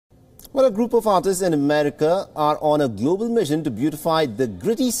Well, a group of artists in America are on a global mission to beautify the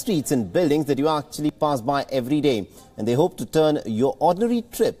gritty streets and buildings that you actually pass by every day. And they hope to turn your ordinary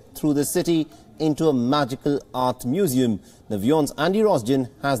trip through the city into a magical art museum. Now, WION's Andy Rosgen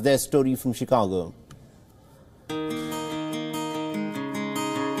has their story from Chicago.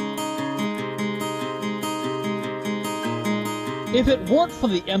 If it weren't for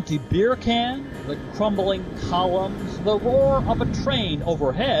the empty beer can, the crumbling columns, the roar of a train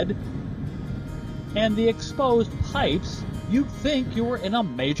overhead, and the exposed pipes, you'd think you were in a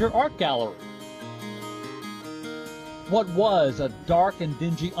major art gallery. What was a dark and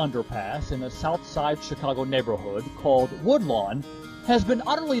dingy underpass in a South Side Chicago neighborhood called Woodlawn has been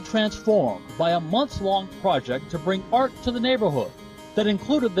utterly transformed by a months-long project to bring art to the neighborhood that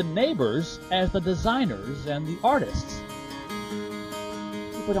included the neighbors as the designers and the artists.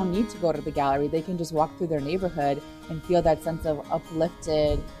 People don't need to go to the gallery. They can just walk through their neighborhood and feel that sense of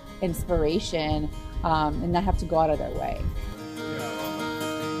uplifted inspiration and not have to go out of their way.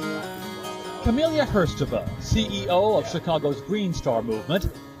 Camelia Hurstova, CEO of Chicago's Greenstar Movement,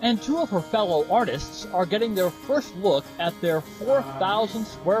 and two of her fellow artists are getting their first look at their 4,000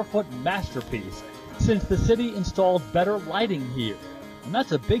 square foot masterpiece since the city installed better lighting here. And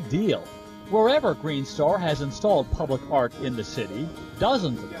that's a big deal. Wherever Greenstar has installed public art in the city,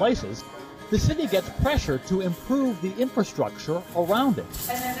 dozens of places, the city gets pressure to improve the infrastructure around it.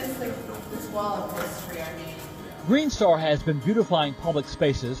 And then this wall of history, Greenstar has been beautifying public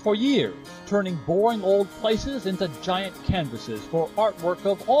spaces for years, turning boring old places into giant canvases for artwork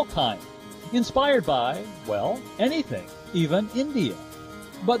of all kinds, inspired by, well, anything, even India.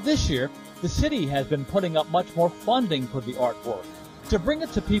 But this year, the city has been putting up much more funding for the artwork to bring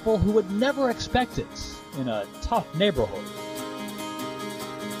it to people who would never expect it in a tough neighborhood.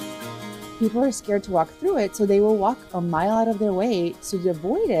 People are scared to walk through it, so they will walk a mile out of their way to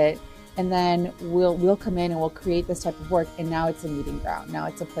avoid it, and then we'll come in and we'll create this type of work, and now it's a meeting ground. Now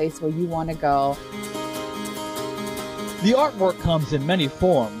it's a place where you want to go. The artwork comes in many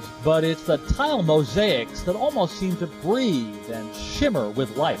forms, but it's the tile mosaics that almost seem to breathe and shimmer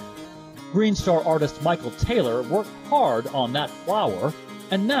with life. Greenstar artist Michael Taylor worked hard on that flower,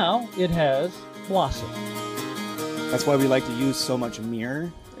 and now it has blossomed. That's why we like to use so much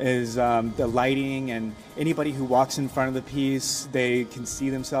mirror, is the lighting, and anybody who walks in front of the piece, they can see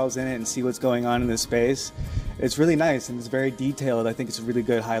themselves in it and see what's going on in the space. It's really nice and it's very detailed. I think it's a really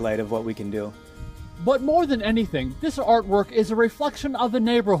good highlight of what we can do. But more than anything, this artwork is a reflection of the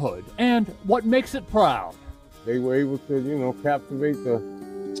neighborhood and what makes it proud. They were able to, captivate the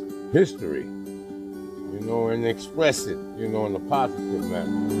history, and express it, in a positive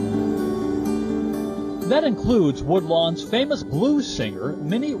manner. That includes Woodlawn's famous blues singer,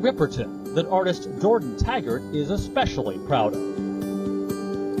 Minnie Riperton, that artist Jordan Taggart is especially proud of.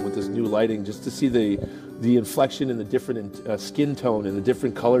 With this new lighting, just to see the inflection and the different skin tone and the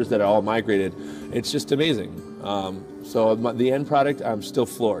different colors that are all migrated, it's just amazing. So the end product, I'm still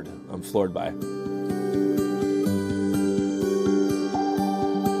floored. I'm floored by.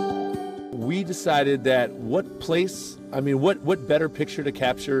 We decided that what better picture to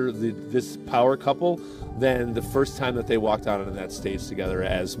capture this power couple than the first time that they walked out on that stage together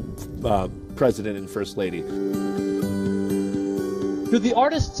as President and First Lady. Do the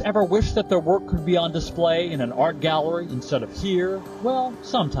artists ever wish that their work could be on display in an art gallery instead of here? Well,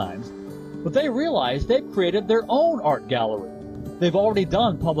 sometimes. But they realize they've created their own art gallery. They've already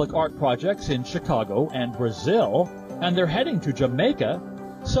done public art projects in Chicago and Brazil, and they're heading to Jamaica.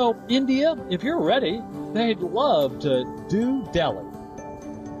 So, India, if you're ready, they'd love to do Delhi.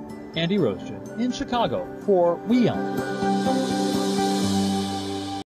 Andy Rosgen in Chicago for WION.